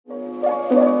What's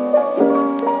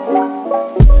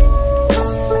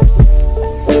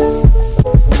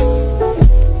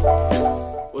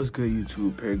good,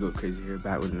 YouTube? Perry Go Crazy here,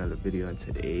 back with another video, and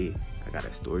today I got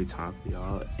a story time for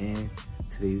y'all, and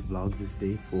today's vlog is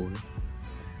day 4.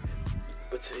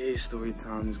 But today's story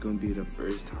time is gonna be the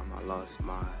first time I lost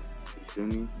my, you feel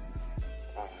me?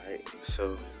 Alright,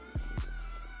 so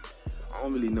I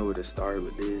don't really know where to start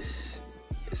with this.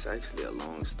 It's actually a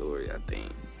long story, I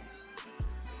think.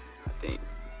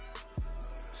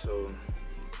 So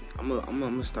I'm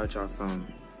gonna start y'all from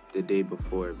the day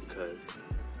before, because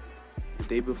the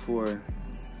day before,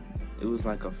 it was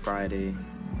like a Friday,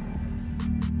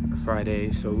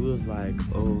 so we was like,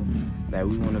 oh, that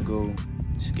we want to go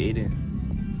skating.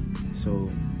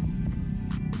 So,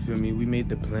 you feel me, we made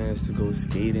the plans to go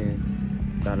skating,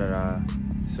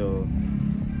 so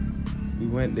we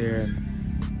went there,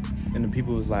 and the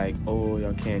people was like, oh,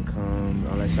 y'all can't come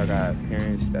unless y'all got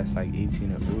parents that's like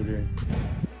 18 or older.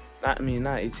 Not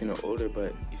 18 or older,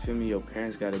 but you feel me, your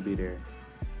parents gotta be there.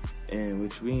 And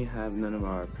which we didn't have none of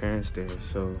our parents there,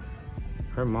 so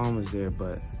her mom was there,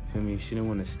 but feel me, she didn't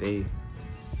want to stay.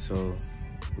 So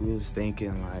we was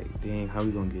thinking like, dang, how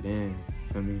we gonna get in?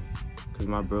 Feel me? Cause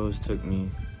my bros took me.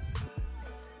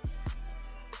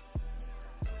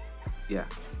 Yeah,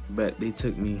 but they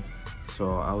took me, so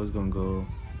I was gonna go.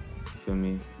 Feel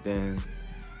me? Then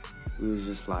we was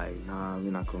just like, nah,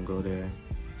 we're not gonna go there.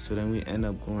 So then we end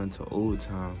up going to Old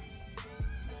Town.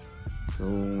 So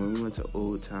when we went to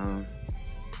Old Town,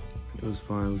 it was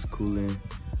fun, it was cooling.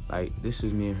 Like, this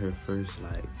was me and her first,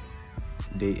 like,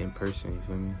 date in person, you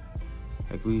feel me?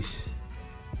 Like, we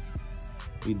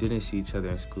didn't see each other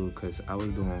in school because I was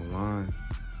doing online.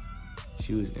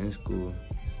 She was in school.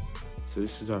 So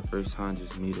this is our first time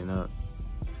just meeting up,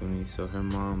 you feel me? So her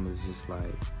mom was just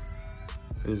like,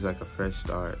 it was like a fresh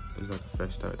start. It was like a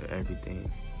fresh start to everything.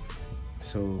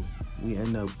 So we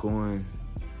ended up going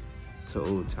to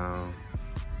Old Town.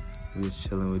 We was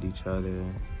chilling with each other,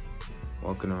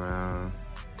 walking around.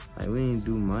 Like, we didn't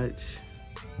do much,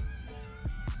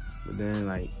 but then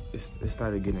like it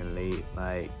started getting late,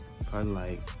 like probably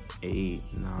like 8,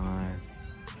 9,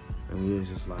 and we was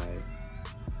just like,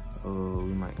 oh,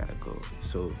 we might gotta go.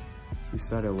 So we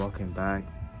started walking back,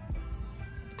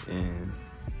 and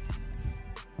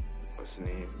what's the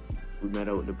name? We met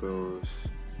up with the bros.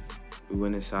 We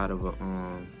went inside of a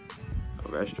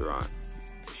restaurant.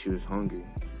 She was hungry,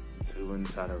 so we went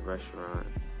inside a restaurant.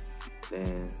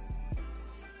 Then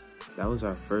that was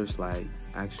our first like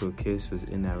actual kiss, was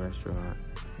in that restaurant.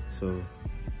 So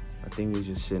I think we was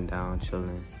just sitting down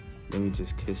chilling. Then we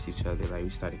just kissed each other, like we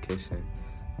started kissing.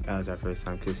 That was our first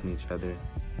time kissing each other.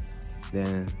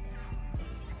 Then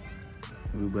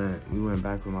we went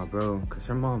back with my bro, cause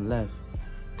her mom left.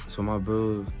 So my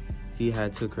bro, he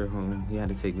had took her home. He had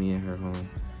to take me and her home.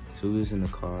 So we was in the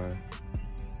car.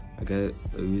 I guess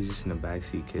we was just in the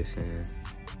backseat kissing,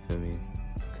 feel me?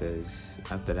 Cause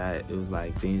after that, it was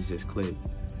like things just clicked.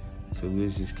 So we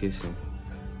was just kissing.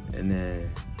 And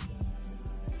then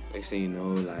next thing you know,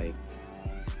 like,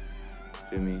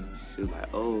 feel me? She was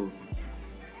like, oh.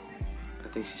 I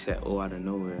think she said oh out of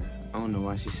nowhere. I don't know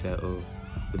why she said oh.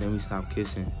 But then we stopped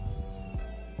kissing.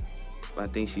 But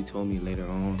I think she told me later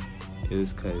on, it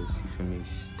was cause, you feel me?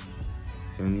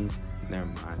 Feel me? Never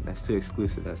mind. That's too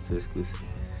exclusive.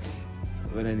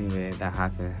 But anyway, that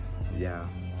happened. Yeah.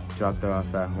 Dropped her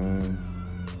off at home.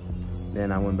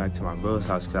 Then I went back to my bro's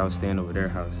house because I was staying over their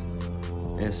house.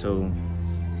 And so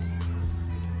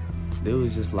it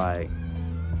was just like,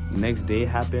 next day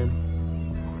happened.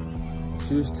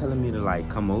 She was telling me to like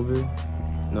come over.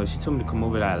 No, she told me to come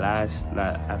over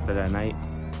after that night.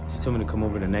 She told me to come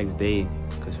over the next day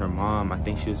because her mom, I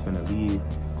think she was gonna leave,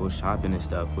 go shopping and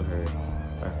stuff with her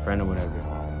friend or whatever.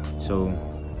 So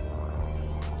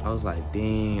I was like,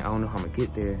 dang, I don't know how I'm gonna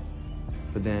get there.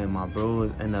 But then my bros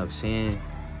ended up saying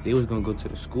they was gonna go to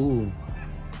the school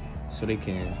so they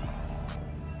can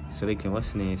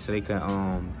what's the name? So they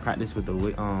can practice with the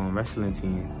wrestling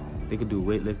team. They could do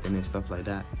weightlifting and stuff like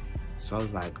that. So I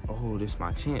was like, oh, this is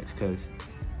my chance, cause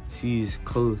she's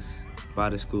close by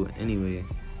the school anyway.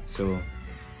 So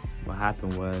what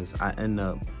happened was I end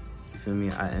up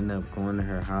going to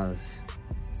her house,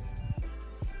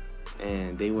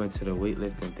 and they went to the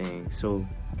weightlifting thing. So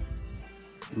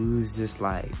we was just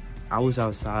like, I was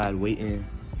outside waiting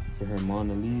for her mom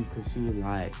to leave, because she was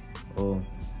like, oh,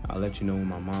 I'll let you know when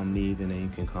my mom leaves and then you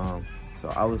can come. So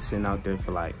I was sitting out there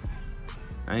for like,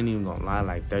 I ain't even gonna lie,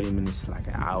 like 30 minutes to like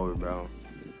an hour, bro.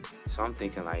 So I'm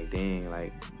thinking like, dang,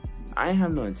 like, I didn't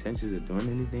have no intentions of doing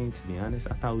anything, to be honest.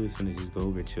 I thought we was finna just go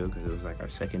over chill, because it was like our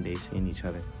second day seeing each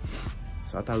other.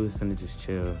 So I thought we was finna just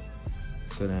chill.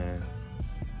 So then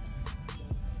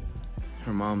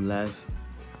her mom left.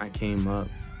 I came up.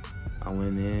 I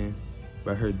went in.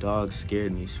 But her dog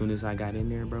scared me. As soon as I got in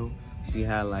there, bro, she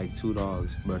had like 2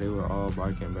 dogs, bro. They were all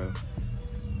barking, bro.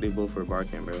 They both were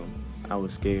barking, bro. I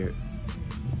was scared.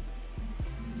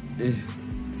 The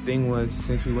thing was,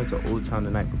 since we went to Old Town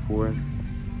the night before,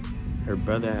 her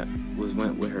brother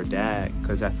went with her dad.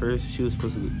 Cause at first she was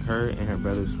supposed to, her and her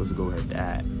brother was supposed to go with her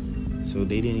dad. So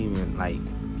they didn't even like.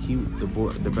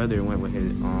 The brother went with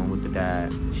with the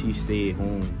dad. She stayed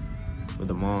home with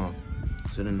the mom.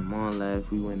 So then the mom left,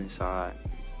 we went inside,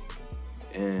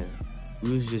 and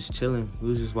we was just chilling. We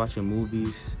was just watching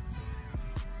movies,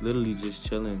 literally just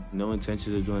chilling, no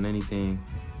intentions of doing anything.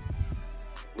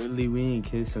 Literally, we didn't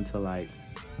kiss until like,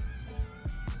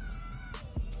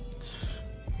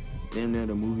 damn near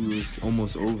the movie was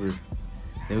almost over.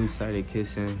 Then we started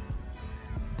kissing,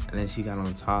 and then she got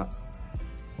on top.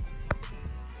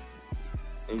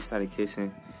 Then we started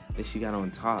kissing, then she got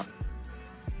on top.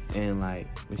 And like,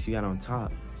 when she got on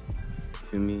top,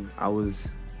 you feel me? I was,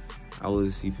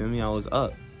 you feel me? I was up.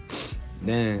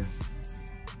 Then,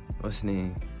 what's the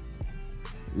name?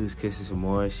 We was kissing some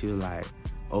more. She was like,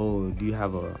 oh, do I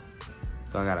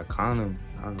got a condom?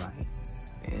 I was like,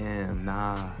 damn,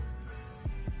 nah.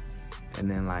 And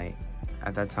then like,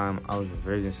 at that time, I was a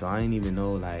virgin, so I didn't even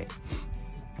know like,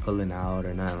 pulling out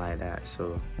or nothing like that.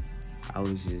 So, I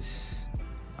was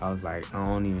like, I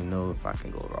don't even know if I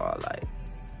can go raw, like.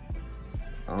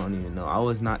 I don't even know. I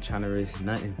was not trying to risk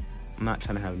nothing. I'm not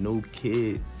trying to have no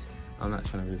kids. I'm not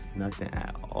trying to risk nothing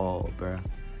at all, bro.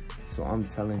 So I'm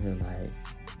telling her like,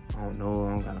 I don't know, I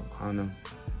don't got no condom.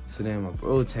 So then my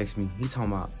bro texts me. He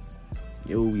talking about,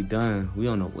 yo, we done. We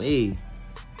on the way.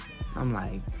 I'm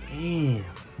like, damn.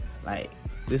 Like,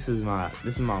 this is my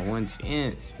one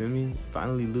chance. Feel me?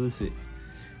 Finally lose it.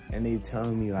 And they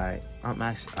telling me like, I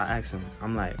asked them.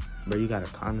 I'm like, bro, you got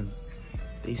a condom?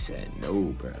 They said no,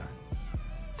 bro.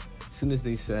 As soon as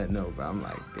they said no, bro, I'm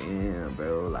like, damn,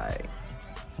 bro, like,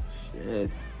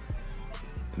 shit.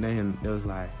 And then it was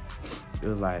like,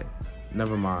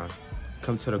 never mind,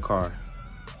 come to the car.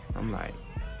 I'm like,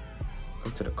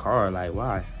 come to the car, like,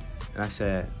 why? And I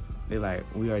said, they like,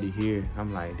 we already here.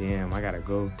 I'm like, damn, I gotta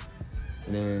go.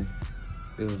 And then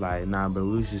it was like, nah, bro,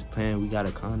 we was just playing, we got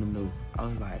a condom though. I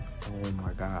was like, oh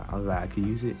my God. I was like, I could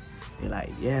use it? They're like,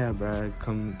 yeah, bro,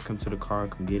 come to the car,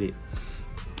 come get it.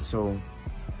 So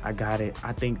I got it.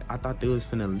 I thought they was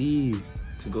finna leave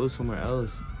to go somewhere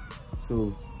else.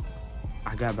 So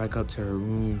I got back up to her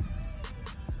room,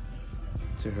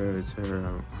 to her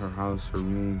house, her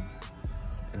room,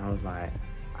 and I was like,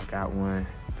 I got one.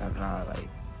 Like,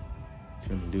 what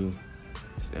you gonna do?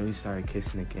 So then we started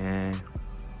kissing again,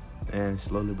 and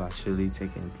slowly but surely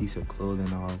taking a piece of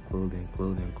clothing off, clothing.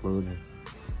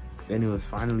 Then it was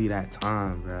finally that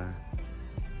time, bruh.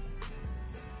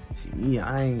 See, me,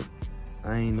 I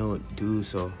ain't know what to do,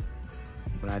 so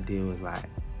what I did was like,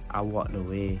 I walked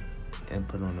away and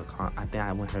put on the condom. I think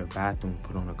I went to her bathroom and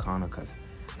put on the condom because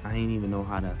I ain't even know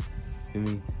how to, feel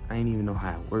me? I ain't even know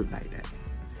how it worked like that.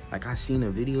 Like, I seen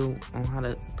a video on how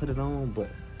to put it on, but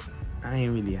I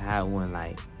ain't really had one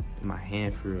like in my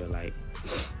hand for real, like.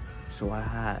 So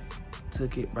I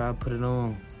took it, bro, put it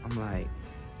on. I'm like,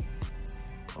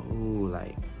 oh,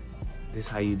 like, this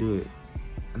how you do it.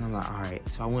 And I'm like, all right.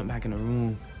 So I went back in the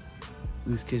room.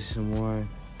 We was kissing some more,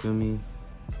 feel me?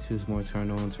 She was more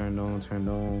turned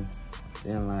on.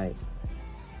 Then like,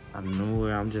 out of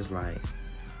nowhere, I'm just like,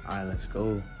 all right, let's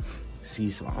go. See,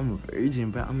 so I'm a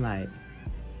virgin, bro. I'm like,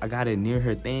 I got it near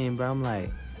her thing, bro. I'm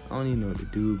like, I don't even know what to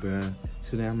do, bro.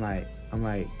 So then I'm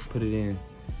like, put it in,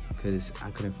 cause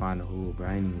I couldn't find the hole, bro.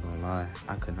 I ain't even gonna lie.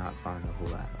 I could not find the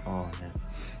hole at all, man.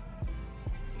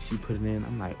 She put it in,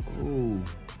 I'm like, oh,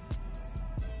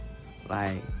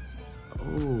 like,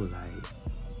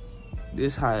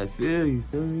 this how I feel, you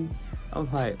feel me? I'm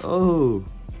like, oh.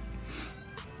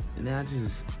 And then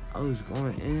I was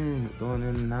going in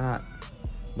and out.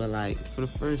 But like, for the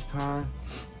first time,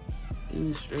 it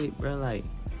was straight, bro. Like,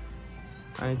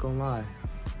 I ain't gonna lie.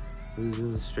 It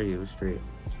was straight.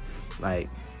 Like,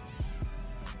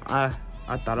 I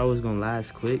thought I was gonna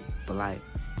last quick, but like,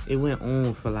 it went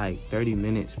on for like 30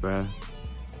 minutes, bro.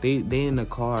 They in the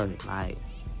car, like,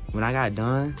 when I got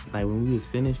done, like when we was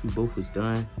finished, we both was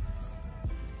done.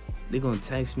 They gonna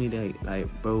text me that,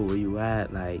 like, bro, where you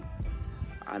at? Like,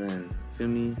 I done, feel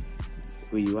me?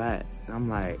 Where you at? And I'm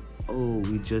like, oh,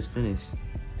 we just finished.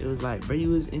 It was like, bro,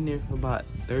 you was in there for about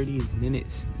 30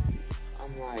 minutes.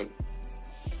 I'm like,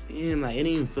 damn, like, it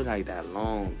didn't even feel like that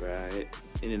long, bro. It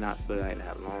did not feel like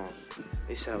that long.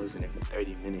 They said I was in there for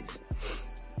 30 minutes.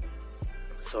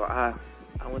 So I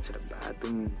I went to the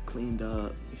bathroom, cleaned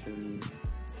up, you feel me?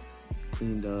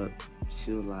 Cleaned up.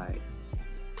 She was like,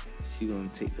 she gonna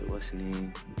take the, what's the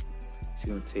name? She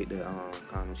gonna take the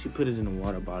condom. She put it in a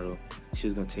water bottle. She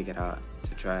was gonna take it out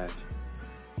to trash.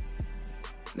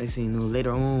 Next thing you know,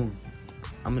 later on,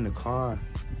 I'm in the car.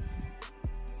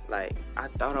 Like, I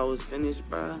thought I was finished,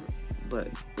 bro. But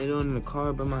later on in the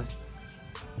car, but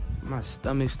my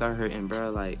stomach start hurting,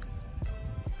 bro. Like,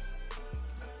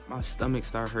 my stomach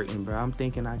start hurting, bro. I'm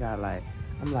thinking I got like,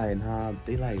 I'm like, nah.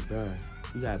 They like, bro,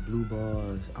 you got blue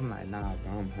balls. I'm like, nah,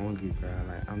 bro, I'm hungry, bro.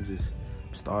 Like, I'm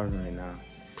starving right now.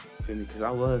 Feel me? Cause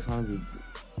I was hungry.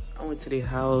 I went to their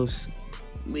house,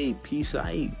 made pizza.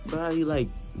 I ate, bro. I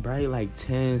ate like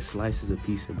 10 slices of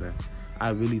pizza, bro. I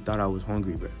really thought I was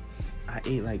hungry, bro. I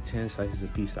ate like 10 slices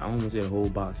of pizza. I almost ate a whole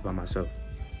box by myself.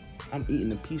 I'm eating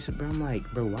the pizza, bro. I'm like,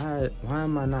 bro, why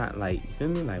am I not, like, you feel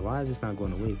me? Like, why is this not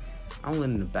going away? I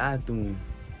went in the bathroom.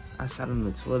 I sat on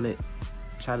the toilet,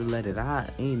 tried to let it out.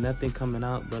 Ain't nothing coming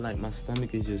out, but like my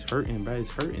stomach is just hurting, bro. It's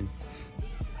hurting.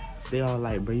 They all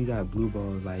like, bro, you got blue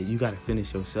balls. Like, you gotta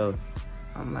finish yourself.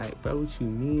 I'm like, bro, what you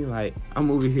mean? Like,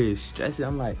 I'm over here stressing.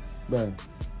 I'm like, bro,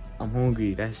 I'm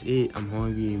hungry. That's it. I'm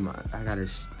hungry. I gotta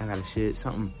shit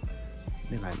something.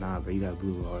 They're like, nah, bro, you got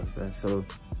blue balls, bro. So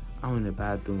I went in the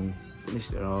bathroom,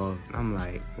 finished it off. I'm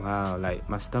like, wow, like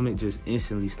my stomach just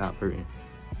instantly stopped hurting.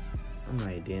 I'm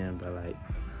like, damn, bro, like,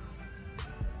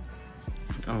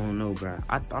 I don't know, bro.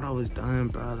 I thought I was done,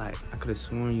 bro. Like, I could have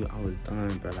sworn you I was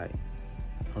done, bro. Like,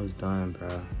 I was done, bro.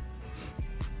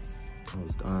 I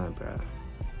was done, bro.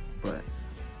 But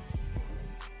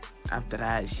after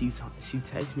that, she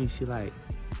texted me. She like,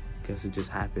 guess it just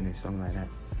happened or something like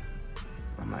that.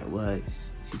 I'm like, what?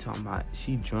 She talking about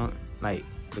she drunk. Like,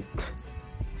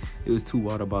 it was 2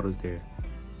 water bottles there,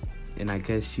 and I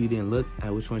guess she didn't look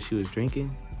at which one she was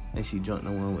drinking, and she drunk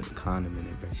the one with the condom in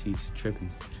it, bro. She's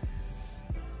tripping.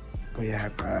 But yeah,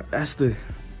 bro, that's the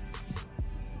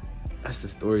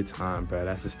story time, bro.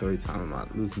 That's the story time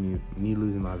about me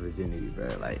losing my virginity, bro.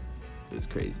 Like, it was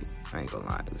crazy. I ain't gonna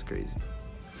lie, it was crazy.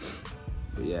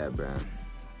 But yeah, bro,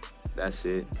 that's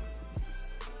it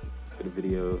for the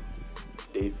video.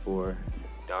 Day 4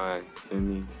 done, feel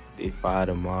me? Day 5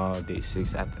 tomorrow, day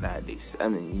 6 after that, day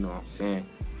 7, you know what I'm saying?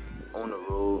 On the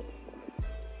road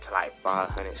to like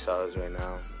 500 subs right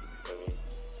now, feel me?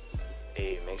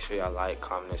 Hey, make sure y'all like,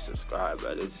 comment, and subscribe,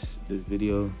 bro. This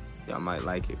video, y'all might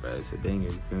like it, bro. It's a banger,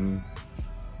 you feel me?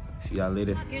 See y'all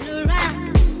later.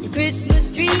 Christmas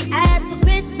tree at the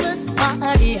Christmas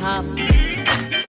party hop.